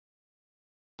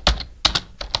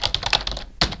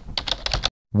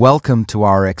Welcome to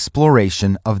our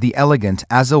exploration of the elegant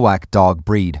Azawakh dog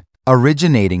breed.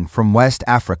 Originating from West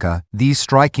Africa, these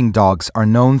striking dogs are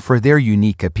known for their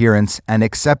unique appearance and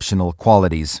exceptional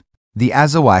qualities. The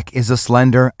Azawakh is a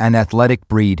slender and athletic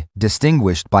breed,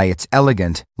 distinguished by its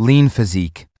elegant, lean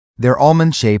physique. Their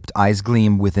almond-shaped eyes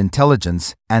gleam with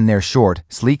intelligence, and their short,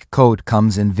 sleek coat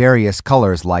comes in various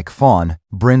colors like fawn,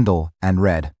 brindle, and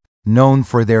red. Known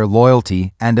for their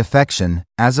loyalty and affection,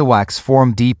 Azawakhs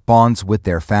form deep bonds with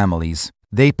their families.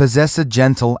 They possess a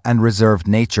gentle and reserved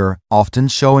nature, often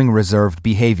showing reserved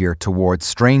behavior towards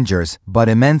strangers but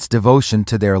immense devotion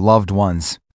to their loved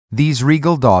ones. These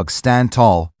regal dogs stand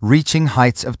tall, reaching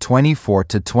heights of 24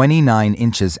 to 29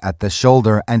 inches at the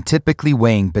shoulder and typically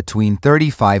weighing between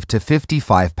 35 to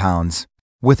 55 pounds.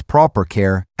 With proper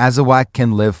care, Azawakh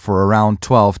can live for around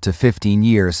 12 to 15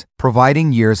 years,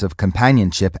 providing years of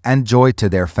companionship and joy to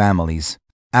their families.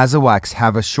 Azawakhs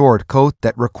have a short coat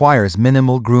that requires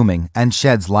minimal grooming and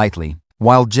sheds lightly.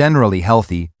 While generally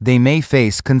healthy, they may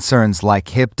face concerns like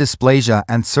hip dysplasia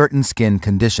and certain skin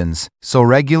conditions, so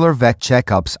regular vet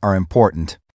checkups are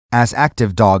important. As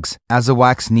active dogs,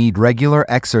 Azawakhs need regular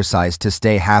exercise to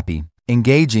stay happy.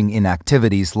 Engaging in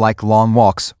activities like long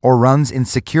walks or runs in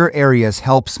secure areas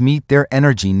helps meet their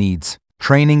energy needs.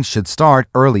 Training should start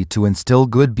early to instill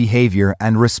good behavior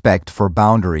and respect for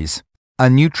boundaries. A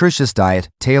nutritious diet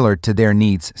tailored to their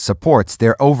needs supports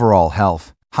their overall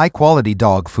health. High-quality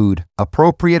dog food,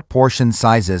 appropriate portion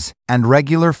sizes, and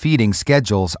regular feeding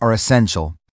schedules are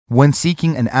essential. When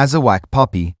seeking an Azawakh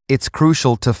puppy, it's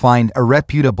crucial to find a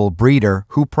reputable breeder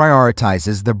who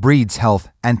prioritizes the breed's health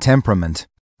and temperament.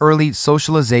 Early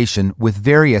socialization with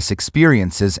various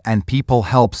experiences and people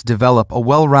helps develop a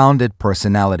well-rounded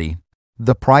personality.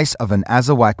 The price of an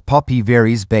Azawakh puppy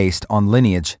varies based on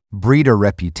lineage, breeder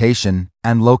reputation,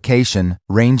 and location,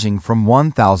 ranging from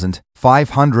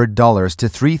 $1,500 to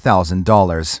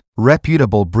 $3,000.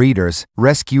 Reputable breeders,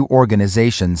 rescue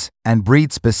organizations, and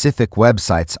breed-specific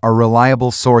websites are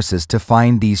reliable sources to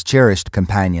find these cherished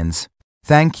companions.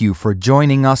 Thank you for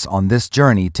joining us on this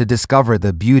journey to discover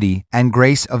the beauty and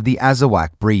grace of the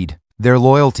Azawakh breed. Their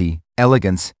loyalty,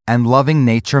 elegance, and loving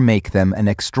nature make them an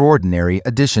extraordinary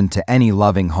addition to any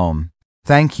loving home.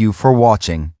 Thank you for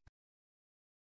watching.